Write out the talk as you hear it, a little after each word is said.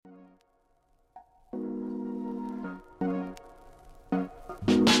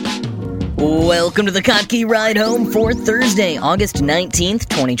Welcome to the Kottke Ride Home for Thursday, August 19th,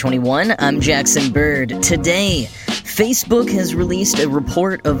 2021. I'm Jackson Bird. Today, Facebook has released a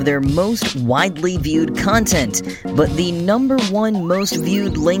report of their most widely viewed content, but the number one most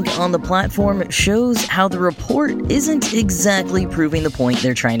viewed link on the platform shows how the report isn't exactly proving the point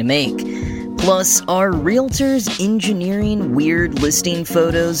they're trying to make. Plus, are realtors engineering weird listing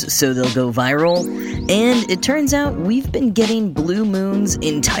photos so they'll go viral? And it turns out we've been getting blue moons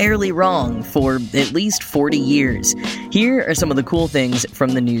entirely wrong for at least 40 years. Here are some of the cool things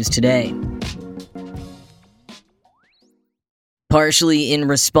from the news today. Partially in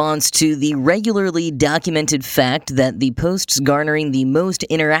response to the regularly documented fact that the posts garnering the most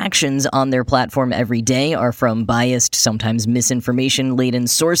interactions on their platform every day are from biased, sometimes misinformation-laden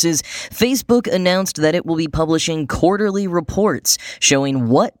sources, Facebook announced that it will be publishing quarterly reports showing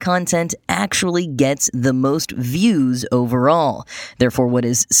what content actually gets the most views overall. Therefore, what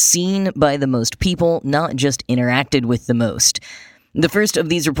is seen by the most people, not just interacted with the most. The first of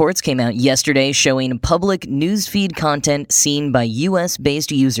these reports came out yesterday, showing public newsfeed content seen by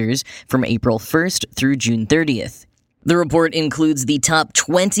US-based users from April 1st through June 30th. The report includes the top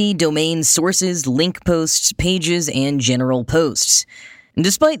 20 domain sources, link posts, pages, and general posts.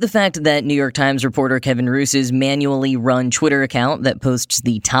 Despite the fact that New York Times reporter Kevin Roos's manually run Twitter account that posts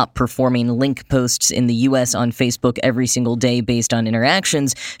the top-performing link posts in the U.S. on Facebook every single day based on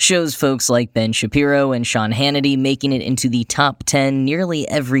interactions shows folks like Ben Shapiro and Sean Hannity making it into the top 10 nearly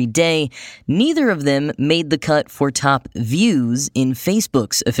every day, neither of them made the cut for top views in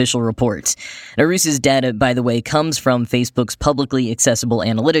Facebook's official report. Now, Roos's data, by the way, comes from Facebook's publicly accessible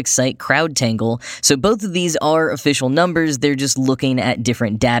analytics site, CrowdTangle, so both of these are official numbers. They're just looking at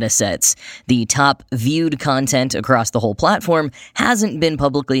different data sets. The top viewed content across the whole platform hasn't been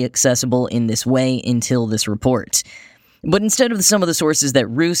publicly accessible in this way until this report. But instead of some of the sources that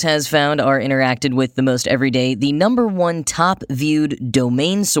Roos has found are interacted with the most every day, the number one top viewed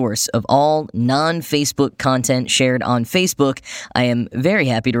domain source of all non-Facebook content shared on Facebook, I am very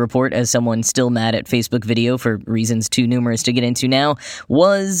happy to report as someone still mad at Facebook video for reasons too numerous to get into now,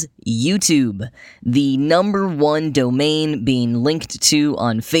 was YouTube. The number one domain being linked to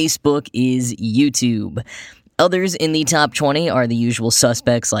on Facebook is YouTube. Others in the top 20 are the usual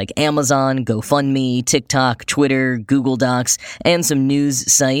suspects like Amazon, GoFundMe, TikTok, Twitter, Google Docs, and some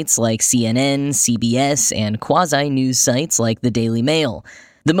news sites like CNN, CBS, and quasi-news sites like the Daily Mail.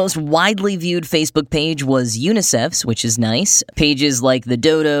 The most widely viewed Facebook page was UNICEF's, which is nice. Pages like the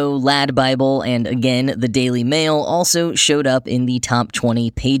Dodo, Lad Bible, and again, the Daily Mail also showed up in the top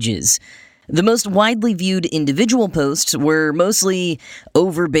 20 pages. The most widely viewed individual posts were mostly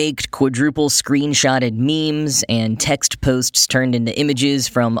overbaked, quadruple screenshotted memes and text posts turned into images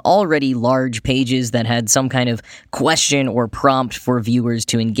from already large pages that had some kind of question or prompt for viewers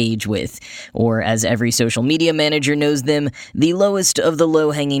to engage with. Or, as every social media manager knows them, the lowest of the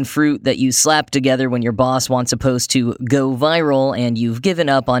low-hanging fruit that you slap together when your boss wants a post to go viral and you've given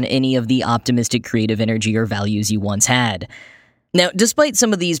up on any of the optimistic creative energy or values you once had. Now, despite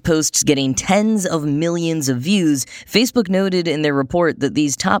some of these posts getting tens of millions of views, Facebook noted in their report that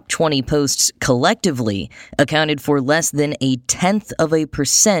these top 20 posts collectively accounted for less than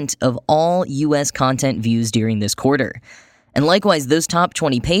 0.1% of all U.S. content views during this quarter. And likewise, those top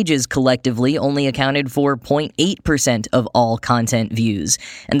 20 pages collectively only accounted for 0.8% of all content views,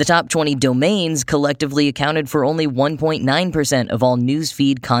 and the top 20 domains collectively accounted for only 1.9% of all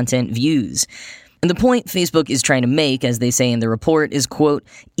newsfeed content views. And the point Facebook is trying to make, as they say in the report, is, quote,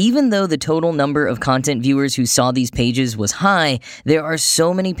 even though the total number of content viewers who saw these pages was high, there are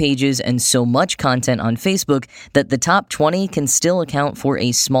so many pages and so much content on Facebook that the top 20 can still account for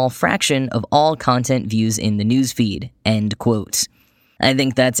a small fraction of all content views in the newsfeed, end quote. I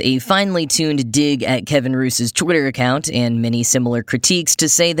think that's a finely tuned dig at Kevin Roos's Twitter account and many similar critiques to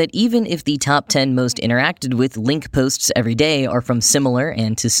say that even if the top 10 most interacted with link posts every day are from similar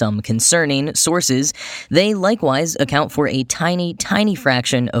and to some concerning sources, they likewise account for a tiny, tiny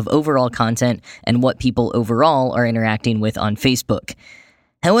fraction of overall content and what people overall are interacting with on Facebook.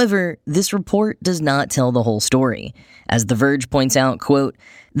 However, this report does not tell the whole story. As The Verge points out, quote,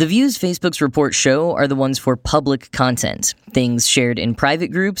 the views Facebook's report show are the ones for public content. Things shared in private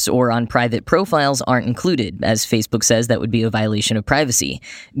groups or on private profiles aren't included, as Facebook says that would be a violation of privacy.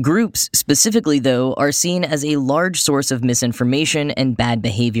 Groups, specifically, though, are seen as a large source of misinformation and bad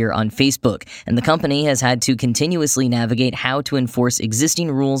behavior on Facebook, and the company has had to continuously navigate how to enforce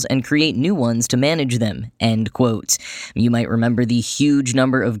existing rules and create new ones to manage them, end quote. You might remember the huge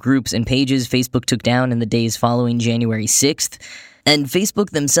number of groups and pages Facebook took down in the days following January 6th. And Facebook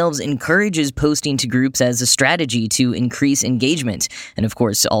themselves encourages posting to groups as a strategy to increase engagement, and of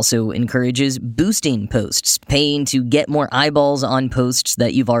course also encourages boosting posts, paying to get more eyeballs on posts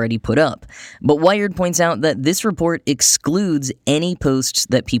that you've already put up. But Wired points out that this report excludes any posts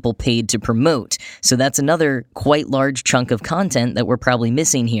that people paid to promote, so that's another quite large chunk of content that we're probably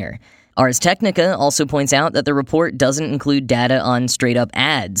missing here. Ars Technica also points out that the report doesn't include data on straight-up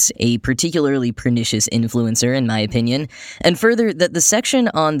ads, a particularly pernicious influencer in my opinion, and further that the section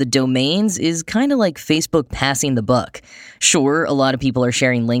on the domains is kind of like Facebook passing the buck. Sure, a lot of people are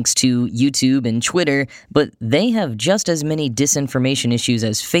sharing links to YouTube and Twitter, but they have just as many disinformation issues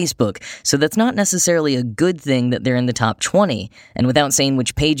as Facebook, so that's not necessarily a good thing that they're in the top 20, and without saying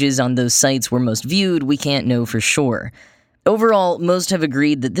which pages on those sites were most viewed, we can't know for sure. Overall, most have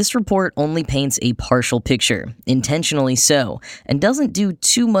agreed that this report only paints a partial picture, intentionally so, and doesn't do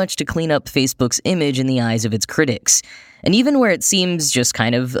too much to clean up Facebook's image in the eyes of its critics. And even where it seems just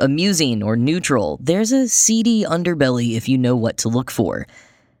kind of amusing or neutral, there's a seedy underbelly if you know what to look for.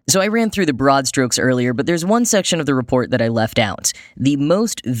 So I ran through the broad strokes earlier, but there's one section of the report that I left out, the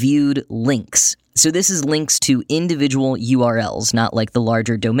most viewed links. So this is links to individual URLs, not like the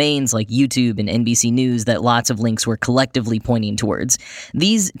larger domains like YouTube and NBC News that lots of links were collectively pointing towards.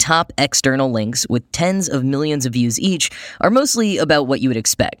 These top external links, with tens of millions of views each, are mostly about what you would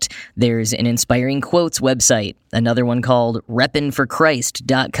expect. There's an inspiring quotes website, another one called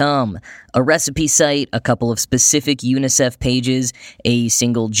reppinforchrist.com, a recipe site, a couple of specific UNICEF pages, a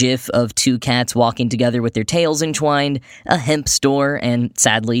single GIF of two cats walking together with their tails entwined, a hemp store, and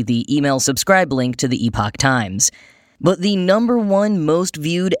sadly the email subscribe link to the Epoch Times. But the number one most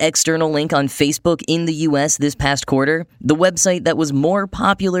viewed external link on Facebook in the US this past quarter, the website that was more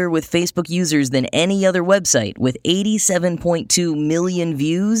popular with Facebook users than any other website with 87.2 million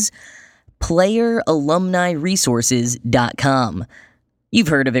views, playeralumniresources.com. You've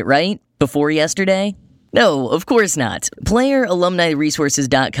heard of it, right? Before yesterday? No, of course not.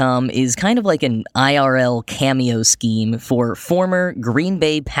 PlayerAlumniResources.com is kind of like an IRL cameo scheme for former Green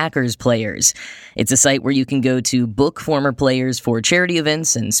Bay Packers players. It's a site where you can go to book former players for charity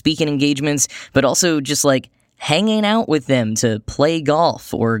events and speaking engagements, but also just like hanging out with them to play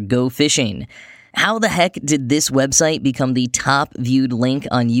golf or go fishing. How the heck did this website become the top viewed link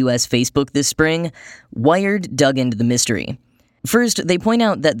on US Facebook this spring? Wired dug into the mystery. First, they point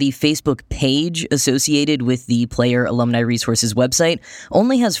out that the Facebook page associated with the Player Alumni Resources website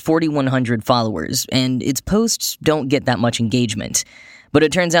only has 4,100 followers, and its posts don't get that much engagement. But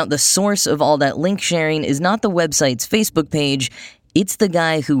it turns out the source of all that link sharing is not the website's Facebook page, it's the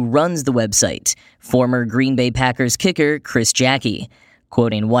guy who runs the website, former Green Bay Packers kicker Chris Jacke.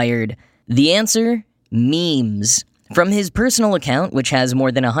 Quoting Wired, "The answer? Memes." From his personal account, which has more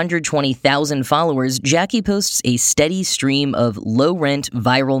than 120,000 followers, Jacke posts a steady stream of low-rent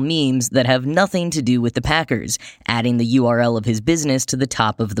viral memes that have nothing to do with the Packers, adding the URL of his business to the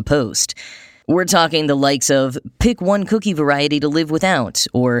top of the post. We're talking the likes of, pick one cookie variety to live without,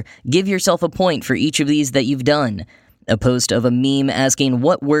 or give yourself a point for each of these that you've done. A post of a meme asking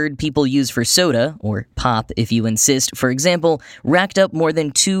what word people use for soda, or pop if you insist, for example, racked up more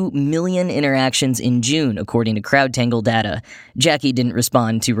than 2 million interactions in June, according to CrowdTangle data. Jacke didn't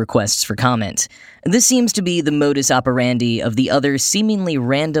respond to requests for comment. This seems to be the modus operandi of the other seemingly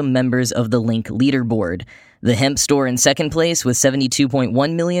random members of the link leaderboard. The hemp store in second place with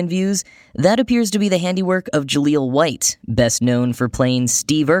 72.1 million views, that appears to be the handiwork of Jaleel White, best known for playing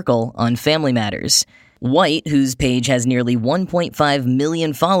Steve Urkel on Family Matters. White, whose page has nearly 1.5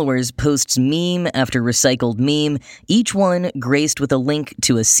 million followers, posts meme after recycled meme, each one graced with a link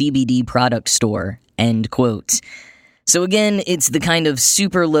to a CBD product store. End quote. So again, it's the kind of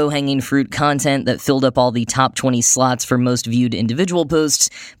super low-hanging fruit content that filled up all the top 20 slots for most viewed individual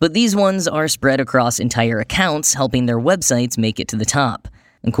posts, but these ones are spread across entire accounts, helping their websites make it to the top.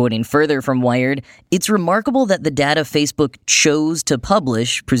 And quoting further from Wired, "It's remarkable that the data Facebook chose to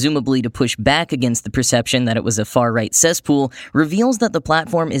publish, presumably to push back against the perception that it was a far-right cesspool, reveals that the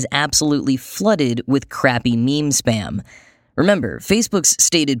platform is absolutely flooded with crappy meme spam." Remember, Facebook's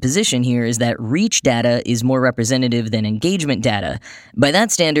stated position here is that reach data is more representative than engagement data. By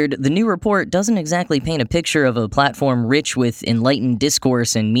that standard, the new report doesn't exactly paint a picture of a platform rich with enlightened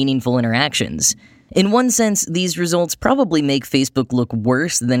discourse and meaningful interactions. In one sense, these results probably make Facebook look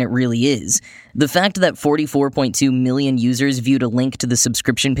worse than it really is. The fact that 44.2 million users viewed a link to the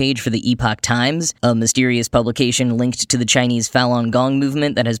subscription page for the Epoch Times, a mysterious publication linked to the Chinese Falun Gong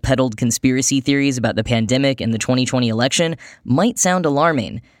movement that has peddled conspiracy theories about the pandemic and the 2020 election, might sound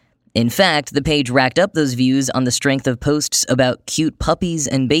alarming. In fact, the page racked up those views on the strength of posts about cute puppies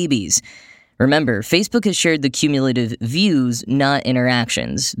and babies. Remember, Facebook has shared the cumulative views, not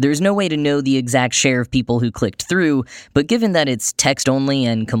interactions. There's no way to know the exact share of people who clicked through, but given that it's text-only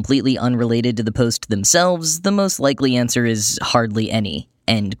and completely unrelated to the post themselves, the most likely answer is hardly any.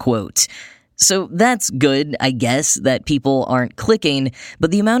 End quote. So that's good, I guess, that people aren't clicking,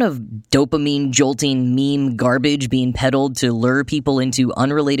 but the amount of dopamine-jolting meme garbage being peddled to lure people into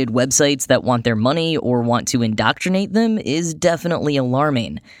unrelated websites that want their money or want to indoctrinate them is definitely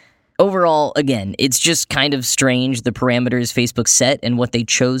alarming. Overall, again, it's just kind of strange the parameters Facebook set and what they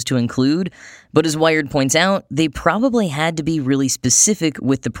chose to include, but as Wired points out, they probably had to be really specific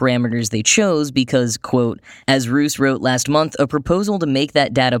with the parameters they chose because, quote, as Roos wrote last month, a proposal to make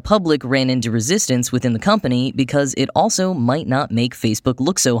that data public ran into resistance within the company because it also might not make Facebook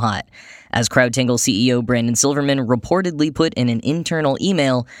look so hot. As CrowdTangle CEO Brandon Silverman reportedly put in an internal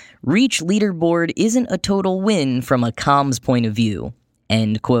email, Reach Leaderboard isn't a total win from a comms point of view.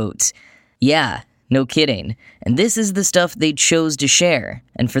 End quote. Yeah, no kidding. And this is the stuff they chose to share.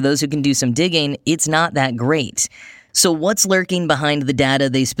 And for those who can do some digging, it's not that great. So what's lurking behind the data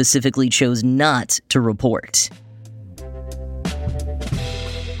they specifically chose not to report?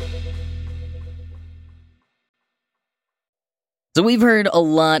 So we've heard a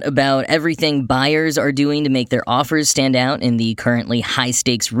lot about everything buyers are doing to make their offers stand out in the currently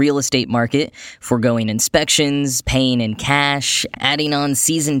high-stakes real estate market, foregoing inspections, paying in cash, adding on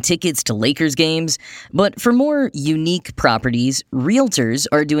season tickets to Lakers games. But for more unique properties, realtors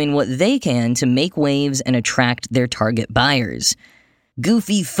are doing what they can to make waves and attract their target buyers.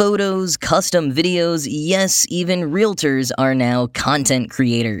 Goofy photos, custom videos, yes, even realtors are now content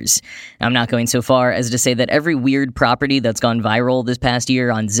creators. I'm not going so far as to say that every weird property that's gone viral this past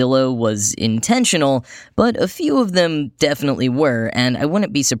year on Zillow was intentional, but a few of them definitely were, and I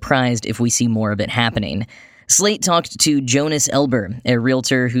wouldn't be surprised if we see more of it happening. Slate talked to Jonas Elber, a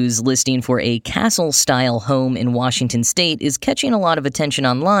realtor whose listing for a castle-style home in Washington state is catching a lot of attention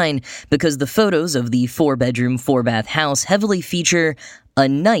online because the photos of the 4-bedroom, 4-bath house heavily feature a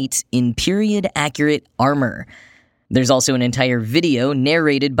knight in period-accurate armor. There's also an entire video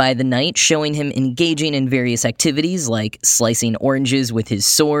narrated by the knight showing him engaging in various activities like slicing oranges with his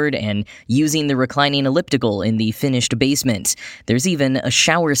sword and using the reclining elliptical in the finished basement. There's even a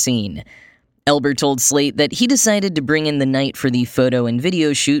shower scene. Elber told Slate that he decided to bring in the knight for the photo and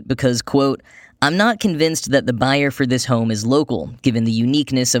video shoot because, quote, I'm not convinced that the buyer for this home is local, given the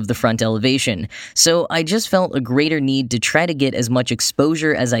uniqueness of the front elevation, so I just felt a greater need to try to get as much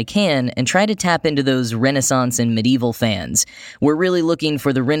exposure as I can and try to tap into those Renaissance and medieval fans. We're really looking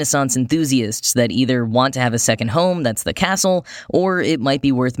for the Renaissance enthusiasts that either want to have a second home that's the castle, or it might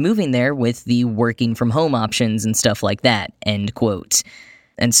be worth moving there with the working from home options and stuff like that, end quote.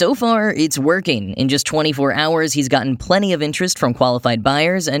 And so far, it's working. In just 24 hours, he's gotten plenty of interest from qualified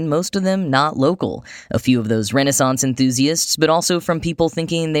buyers, and most of them not local. A few of those Renaissance enthusiasts, but also from people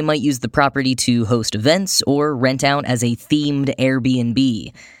thinking they might use the property to host events or rent out as a themed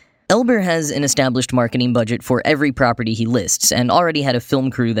Airbnb. Elber has an established marketing budget for every property he lists, and already had a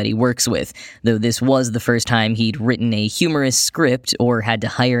film crew that he works with, though this was the first time he'd written a humorous script or had to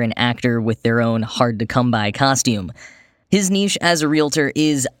hire an actor with their own hard-to-come-by costume. His niche as a realtor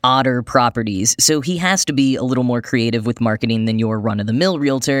is odder properties, so he has to be a little more creative with marketing than your run-of-the-mill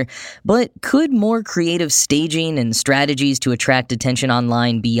realtor, but could more creative staging and strategies to attract attention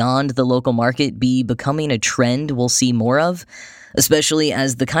online beyond the local market be becoming a trend we'll see more of? Especially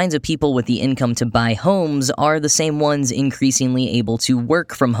as the kinds of people with the income to buy homes are the same ones increasingly able to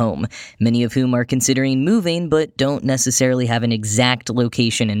work from home, many of whom are considering moving but don't necessarily have an exact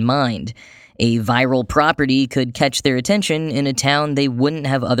location in mind. A viral property could catch their attention in a town they wouldn't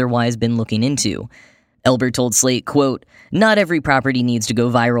have otherwise been looking into. Elber told Slate, quote, not every property needs to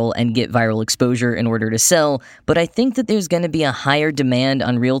go viral and get viral exposure in order to sell, but I think that there's going to be a higher demand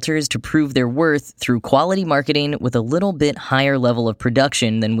on realtors to prove their worth through quality marketing with a little bit higher level of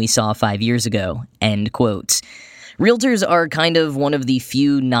production than we saw 5 years ago, end quote. Realtors are kind of one of the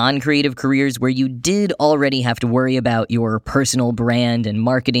few non-creative careers where you did already have to worry about your personal brand and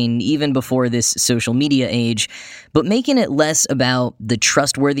marketing even before this social media age, but making it less about the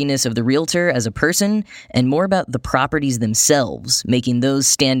trustworthiness of the realtor as a person and more about the properties themselves, making those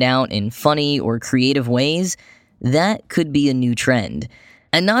stand out in funny or creative ways, that could be a new trend.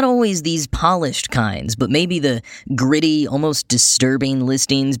 And not always these polished kinds, but maybe the gritty, almost disturbing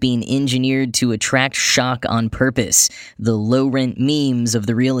listings being engineered to attract shock on purpose, the low-rent memes of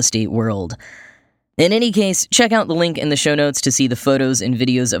the real estate world. In any case, check out the link in the show notes to see the photos and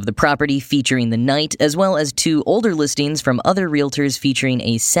videos of the property featuring the knight, as well as 2 older listings from other realtors featuring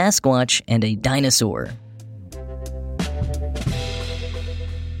a Sasquatch and a dinosaur.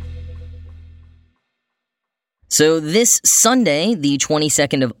 So this Sunday, the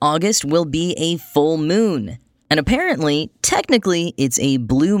 22nd of August, will be a full moon. And apparently, technically, it's a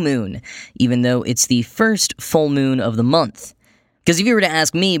blue moon, even though it's the first full moon of the month. Because if you were to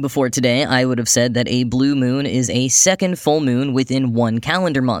ask me before today, I would have said that a blue moon is a second full moon within one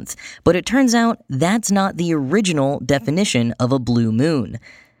calendar month. But it turns out that's not the original definition of a blue moon.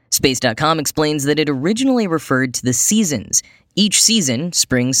 Space.com explains that it originally referred to the seasons. Each season,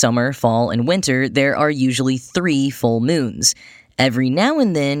 spring, summer, fall, and winter, there are usually 3 full moons. Every now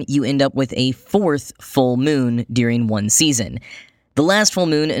and then, you end up with a 4th full moon during one season. The last full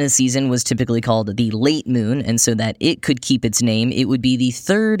moon in a season was typically called the late moon, and so that it could keep its name, it would be the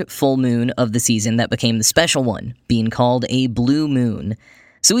 3rd full moon of the season that became the special one, being called a blue moon.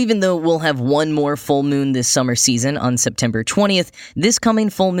 So even though we'll have one more full moon this summer season on September 20th, this coming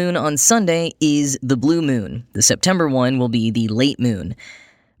full moon on Sunday is the blue moon. The September one will be the late moon.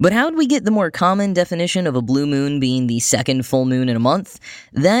 But how'd we get the more common definition of a blue moon being the second full moon in a month?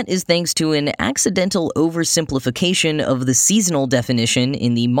 That is thanks to an accidental oversimplification of the seasonal definition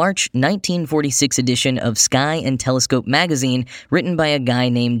in the March 1946 edition of Sky and Telescope magazine, written by a guy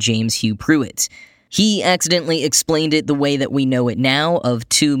named James Hugh Pruitt. He accidentally explained it the way that we know it now, of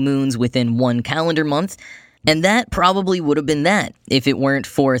 2 moons within one calendar month. And that probably would have been that, if it weren't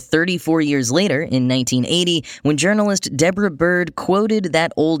for 34 years later, in 1980, when journalist Deborah Bird quoted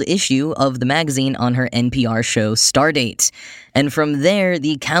that old issue of the magazine on her NPR show Stardate. And from there,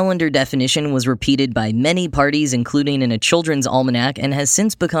 the calendar definition was repeated by many parties, including in a children's almanac, and has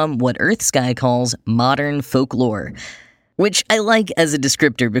since become what EarthSky calls modern folklore. Which I like as a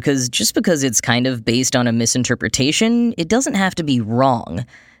descriptor, because just because it's kind of based on a misinterpretation, it doesn't have to be wrong.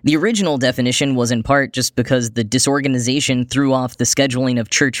 The original definition was in part just because the disorganization threw off the scheduling of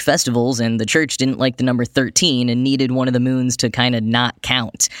church festivals, and the church didn't like the number 13 and needed one of the moons to kind of not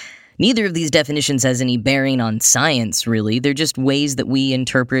count. Neither of these definitions has any bearing on science, really. They're just ways that we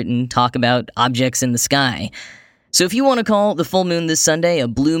interpret and talk about objects in the sky. So if you want to call the full moon this Sunday a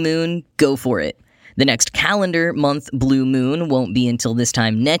blue moon, go for it. The next calendar month blue moon won't be until this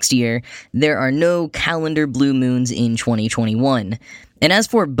time next year. There are no calendar blue moons in 2021. And as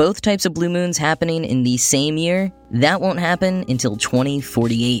for both types of blue moons happening in the same year, that won't happen until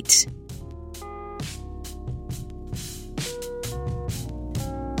 2048.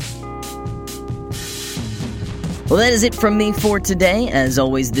 Well, that is it from me for today. As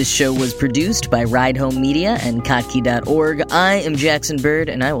always, this show was produced by Ride Home Media and Kotke.org. I am Jackson Bird,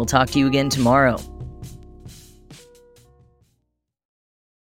 and I will talk to you again tomorrow.